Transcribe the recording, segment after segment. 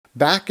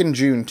Back in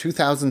June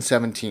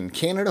 2017,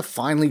 Canada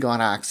finally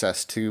got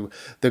access to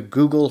the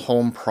Google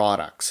Home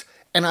products,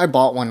 and I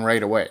bought one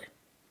right away.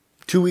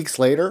 2 weeks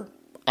later,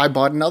 I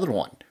bought another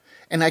one,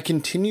 and I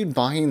continued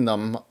buying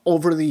them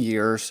over the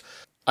years.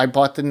 I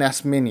bought the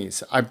Nest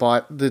Minis, I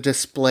bought the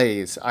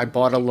displays, I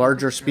bought a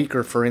larger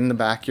speaker for in the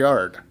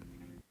backyard.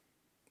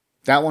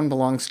 That one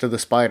belongs to the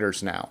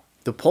spiders now.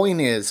 The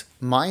point is,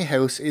 my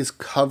house is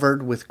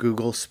covered with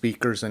Google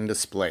speakers and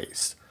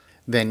displays.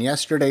 Then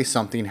yesterday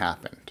something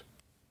happened.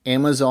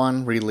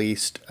 Amazon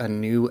released a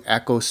new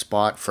Echo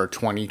Spot for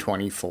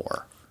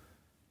 2024.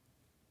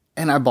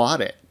 And I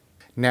bought it.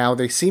 Now,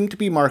 they seem to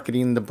be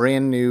marketing the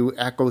brand new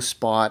Echo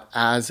Spot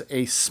as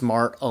a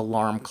smart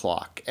alarm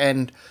clock.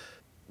 And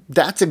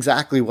that's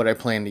exactly what I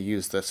plan to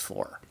use this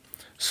for.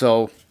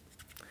 So,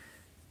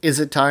 is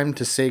it time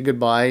to say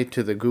goodbye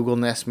to the Google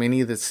Nest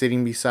Mini that's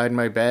sitting beside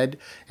my bed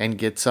and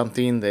get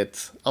something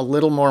that's a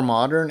little more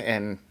modern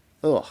and,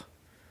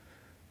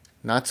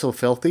 not so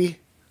filthy?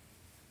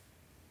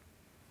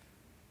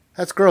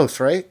 That's gross,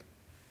 right?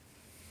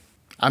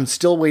 I'm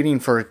still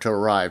waiting for it to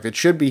arrive. It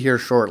should be here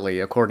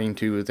shortly, according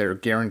to their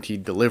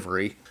guaranteed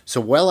delivery.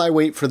 So while I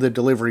wait for the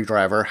delivery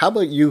driver, how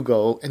about you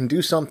go and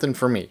do something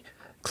for me?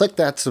 Click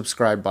that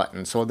subscribe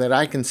button so that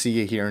I can see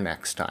you here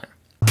next time.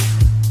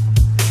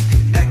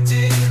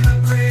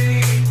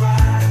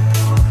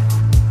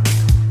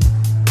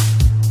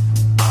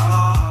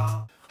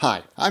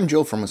 Hi, I'm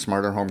Joe from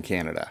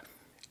ASmarterHomeCanada.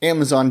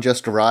 Amazon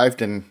just arrived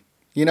and,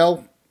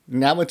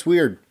 now it's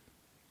weird.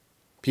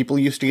 People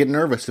used to get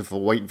nervous if a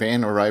white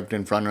van arrived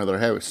in front of their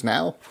house.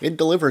 Now, it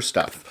delivers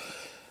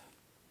stuff.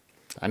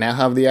 I now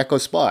have the Echo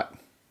Spot.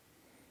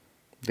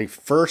 The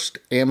first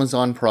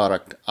Amazon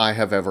product I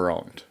have ever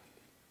owned.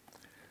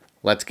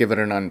 Let's give it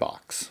an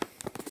unbox.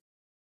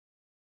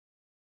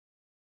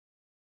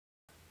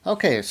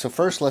 Okay, so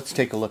first let's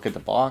take a look at the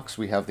box.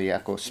 We have the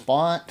Echo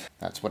Spot.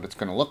 That's what it's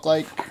going to look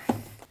like.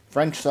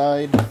 French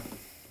side.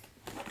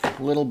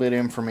 A little bit of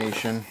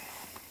information.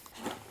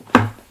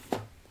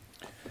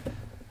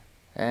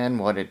 And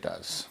what it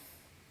does.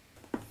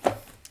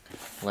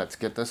 Let's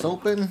get this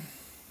open.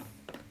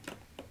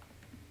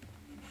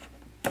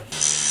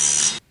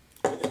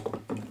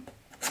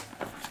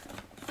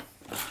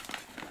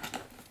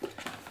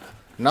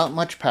 Not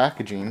much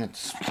packaging,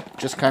 it's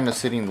just kind of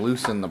sitting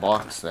loose in the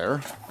box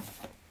there.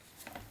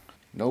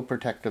 No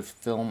protective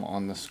film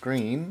on the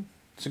screen.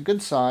 It's a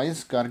good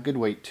size, got a good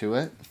weight to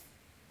it.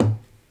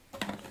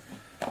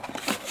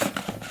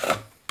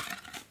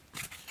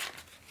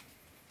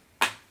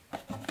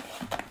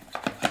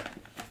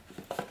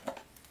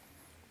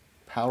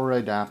 Power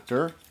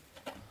adapter,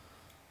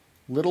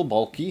 little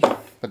bulky,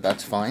 but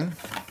that's fine.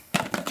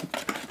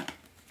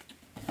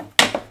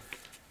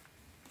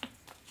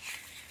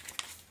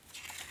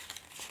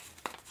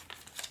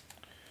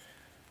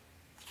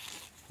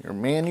 Your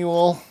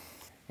manual,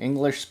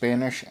 English,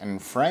 Spanish,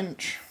 and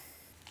French,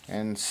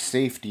 and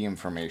safety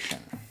information.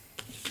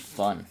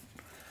 Fun.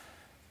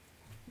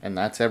 And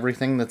that's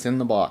everything that's in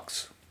the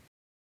box.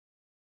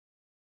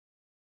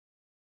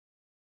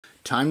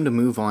 Time to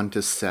move on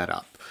to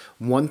setup.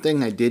 One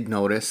thing I did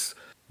notice,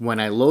 when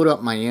I load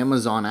up my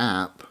Amazon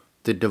app,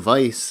 the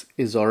device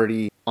is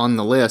already on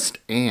the list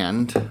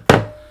and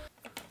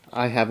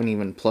I haven't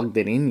even plugged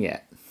it in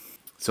yet.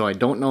 So I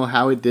don't know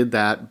how it did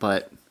that,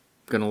 but I'm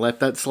gonna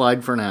let that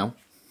slide for now.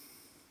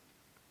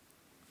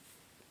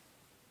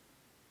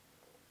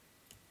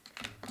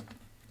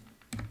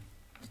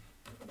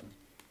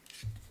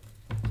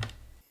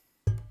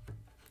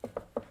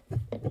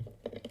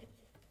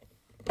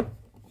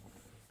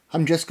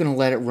 I'm just going to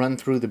let it run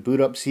through the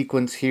boot up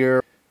sequence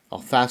here. I'll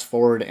fast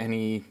forward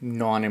any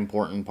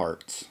non-important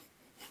parts.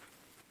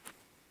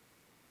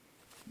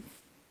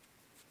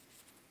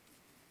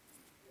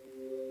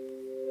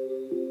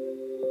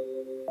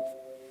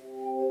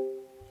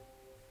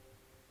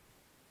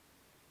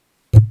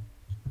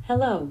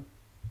 Hello.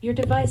 Your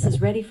device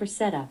is ready for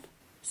setup.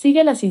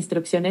 Sigue las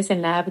instrucciones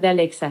en la app de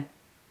Alexa.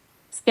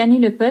 Scannez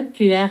le code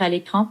QR à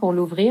l'écran pour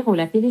l'ouvrir ou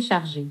la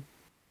télécharger.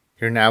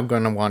 You're now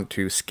going to want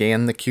to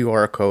scan the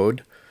QR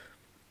code,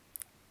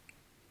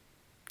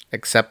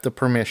 accept the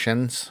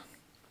permissions,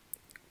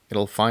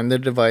 it'll find the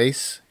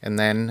device, and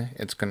then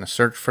it's going to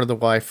search for the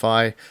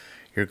Wi-Fi.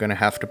 You're going to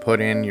have to put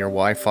in your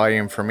Wi-Fi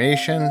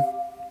information.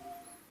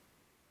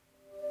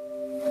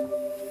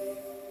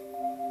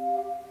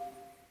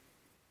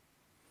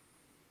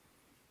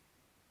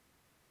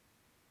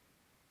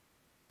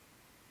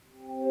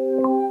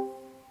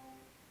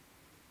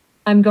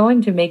 I'm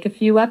going to make a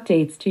few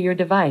updates to your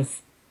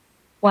device.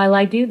 While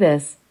I do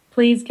this,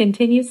 please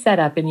continue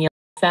setup in the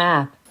Alexa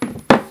app.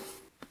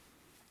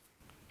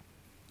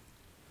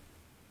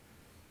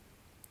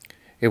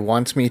 It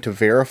wants me to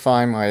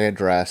verify my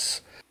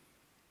address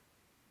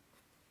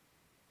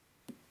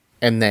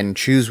and then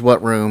choose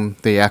what room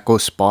the Echo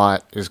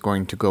Spot is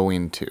going to go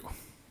into.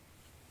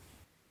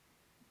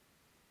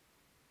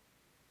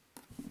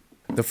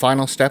 The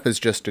final step is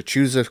just to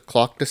choose a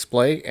clock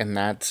display, and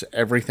that's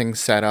everything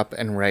set up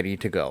and ready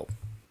to go.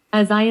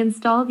 As I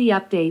install the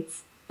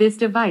updates, this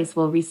device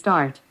will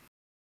restart.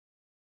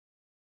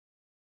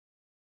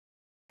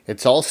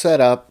 It's all set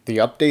up, the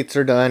updates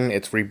are done,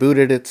 it's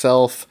rebooted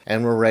itself,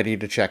 and we're ready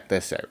to check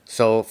this out.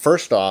 So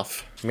first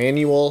off,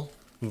 manual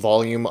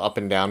volume up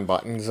and down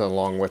buttons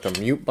along with a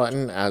mute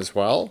button as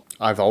well.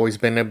 I've always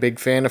been a big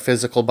fan of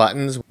physical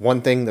buttons.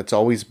 One thing that's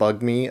always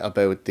bugged me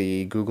about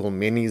the Google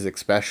Minis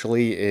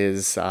especially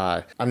is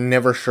I'm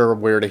never sure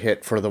where to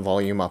hit for the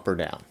volume up or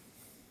down.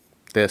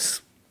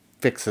 This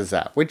fixes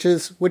that, which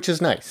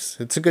is nice.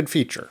 It's a good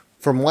feature.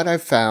 From what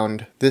I've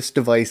found, this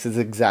device is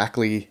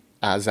exactly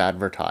as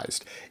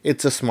advertised.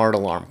 It's a smart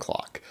alarm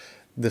clock.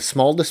 The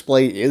small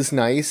display is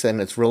nice,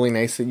 and it's really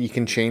nice that you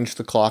can change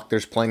the clock.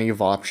 There's plenty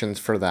of options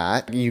for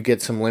that. You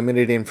get some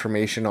limited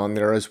information on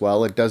there as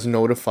well. It does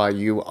notify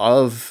you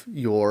of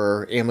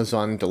your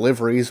Amazon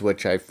deliveries,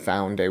 which I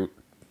found out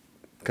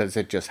because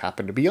it just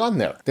happened to be on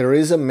there. There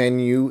is a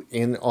menu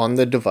on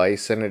the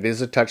device, and it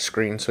is a touch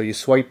screen, so you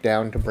swipe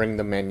down to bring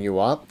the menu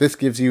up. This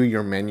gives you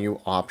your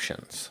menu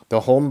options.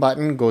 The home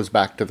button goes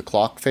back to the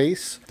clock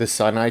face. The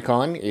sun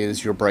icon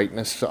is your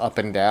brightness up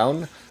and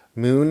down.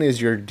 Moon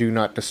is your do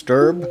not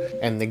disturb,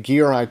 and the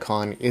gear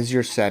icon is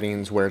your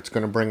settings, where it's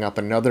going to bring up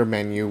another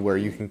menu where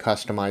you can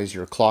customize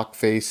your clock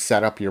face,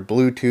 set up your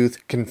Bluetooth,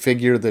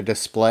 configure the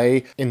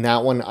display. In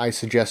that one, I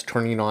suggest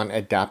turning on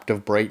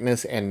adaptive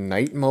brightness and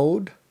night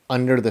mode.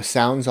 Under the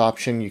sounds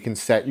option, you can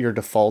set your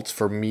defaults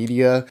for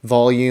media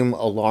volume,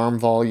 alarm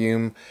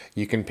volume.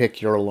 You can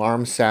pick your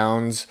alarm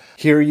sounds.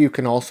 Here you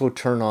can also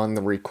turn on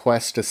the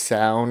request a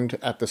sound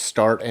at the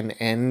start and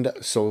end,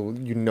 so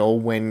you know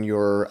when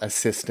your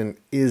assistant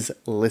is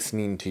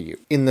listening to you.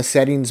 In the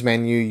settings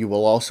menu, you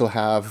will also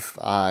have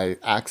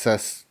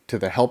access to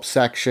the help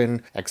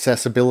section,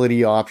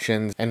 accessibility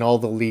options, and all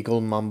the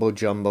legal mumbo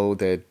jumbo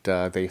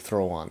that they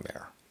throw on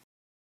there.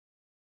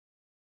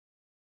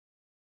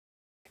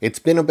 It's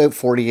been about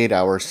 48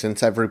 hours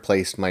since I've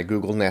replaced my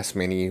Google Nest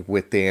Mini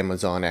with the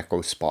Amazon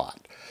Echo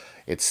Spot.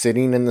 It's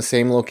sitting in the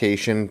same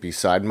location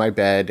beside my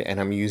bed,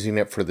 and I'm using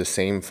it for the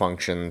same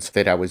functions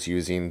that I was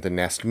using the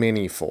Nest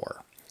Mini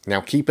for.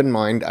 Now keep in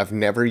mind, I've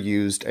never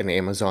used an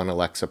Amazon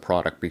Alexa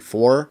product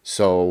before,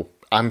 so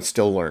I'm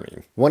still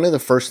learning. One of the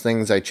first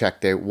things I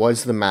checked out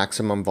was the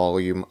maximum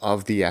volume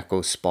of the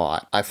Echo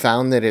Spot. I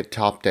found that it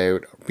topped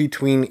out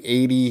between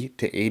 80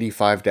 to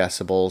 85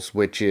 decibels,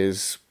 which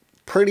is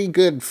pretty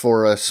good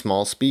for a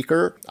small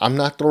speaker. I'm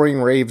not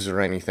throwing raves or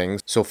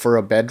anything, so for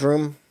a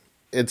bedroom,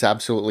 it's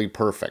absolutely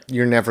perfect.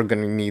 You're never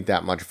going to need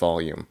that much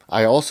volume.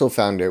 I also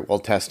found out while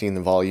testing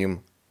the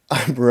volume,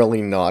 I'm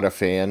really not a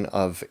fan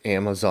of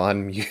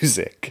Amazon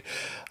Music.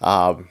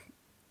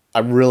 I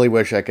really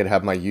wish I could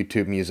have my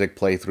YouTube music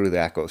play through the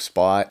Echo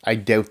Spot. I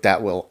doubt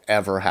that will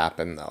ever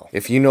happen though.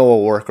 If you know a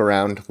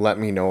workaround, let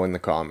me know in the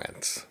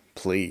comments.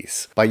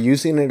 Please. By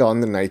using it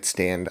on the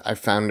nightstand, I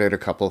found out a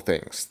couple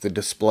things. The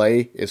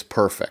display is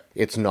perfect.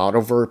 It's not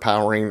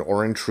overpowering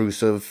or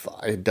intrusive.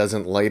 It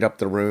doesn't light up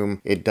the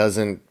room. It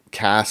doesn't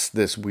cast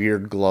this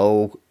weird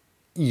glow.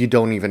 You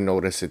don't even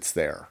notice it's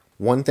there.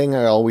 One thing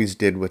I always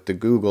did with the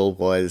Google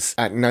was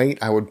at night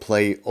I would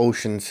play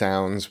ocean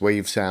sounds,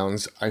 wave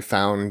sounds. I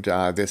found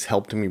this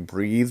helped me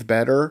breathe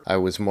better. I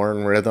was more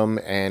in rhythm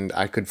and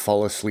I could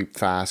fall asleep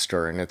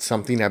faster, and it's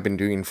something I've been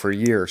doing for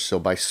years. So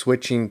by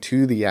switching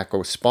to the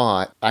Echo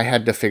Spot, I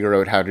had to figure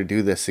out how to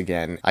do this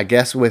again. I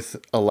guess with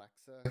Alexa,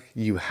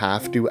 you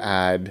have to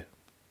add...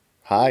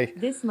 Hi.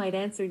 This might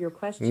answer your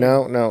question.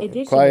 No,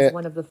 Addition quiet. is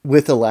one of the...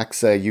 With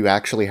Alexa, you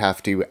actually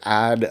have to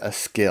add a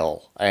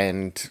skill,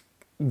 and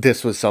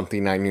this was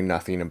something I knew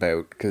nothing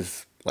about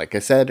because, like I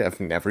said, I've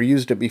never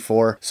used it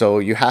before. So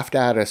you have to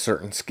add a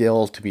certain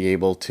skill to be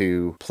able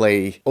to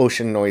play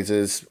ocean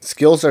noises.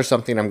 Skills are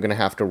something I'm going to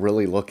have to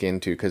really look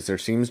into because there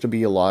seems to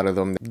be a lot of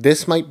them.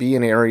 This might be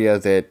an area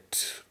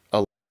that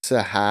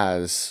Alexa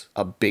has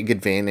a big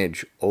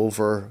advantage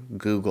over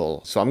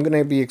Google. So I'm going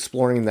to be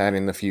exploring that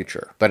in the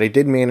future. But I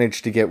did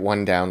manage to get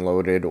one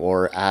downloaded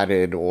or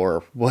added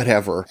or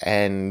whatever,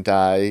 and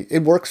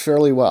it works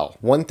fairly well.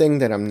 One thing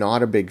that I'm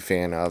not a big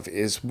fan of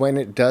is when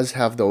it does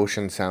have the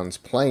ocean sounds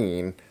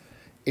playing,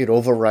 it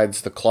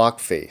overrides the clock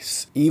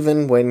face.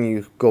 Even when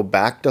you go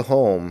back to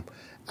home,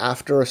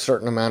 after a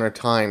certain amount of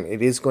time,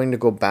 it is going to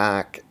go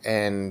back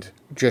and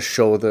just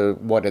show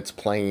what it's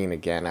playing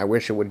again. I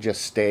wish it would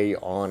just stay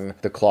on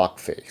the clock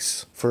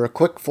face. For a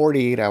quick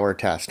 48-hour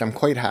test, I'm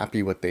quite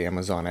happy with the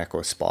Amazon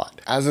Echo Spot.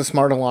 As a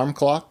smart alarm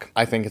clock,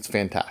 I think it's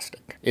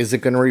fantastic. Is it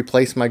going to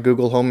replace my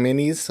Google Home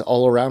Minis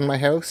all around my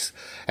house?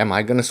 Am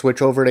I going to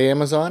switch over to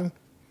Amazon?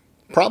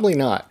 Probably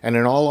not. And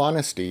in all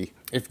honesty,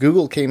 if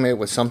Google came out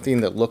with something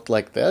that looked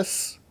like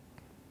this,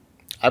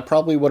 I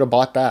probably would have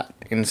bought that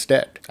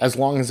instead, as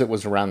long as it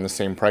was around the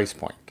same price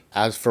point.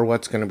 As for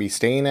what's going to be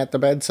staying at the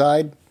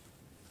bedside,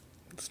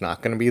 it's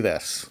not going to be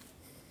this.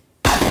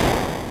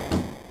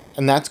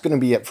 And that's going to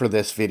be it for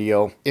this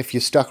video. If you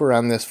stuck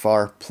around this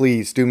far,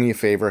 please do me a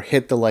favor,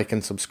 hit the like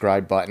and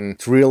subscribe button.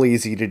 It's real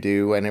easy to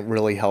do and it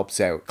really helps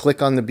out.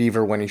 Click on the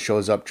beaver when he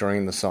shows up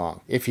during the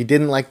song. If you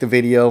didn't like the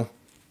video,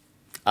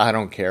 I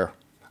don't care.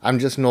 I'm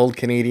just an old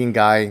Canadian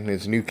guy in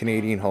his new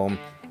Canadian home,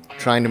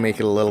 trying to make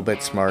it a little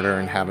bit smarter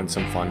and having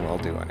some fun while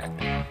doing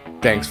it.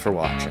 Thanks for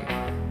watching.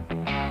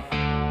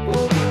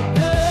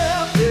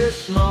 Up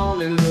this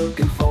morning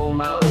looking for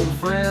my old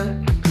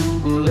friend.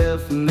 Google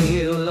left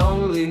me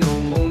lonely, no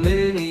more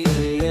mini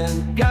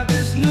in. Got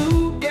this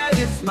new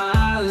gadget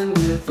smiling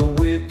with a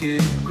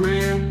wicked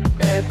grin.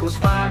 Echo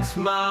Spot's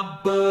my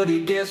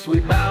buddy, guess we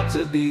about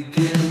to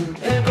begin.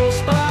 Echo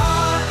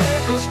Spot,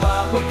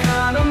 what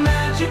kind of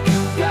magic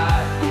you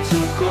got? You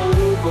took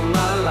over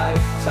my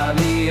life, tied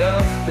me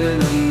up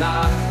in a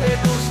knot.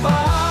 Echo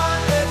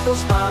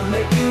Spot,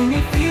 making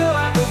me feel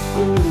like a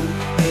fool.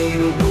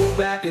 Ain't no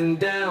backing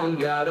down,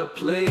 gotta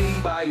play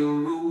by your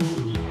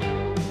rules.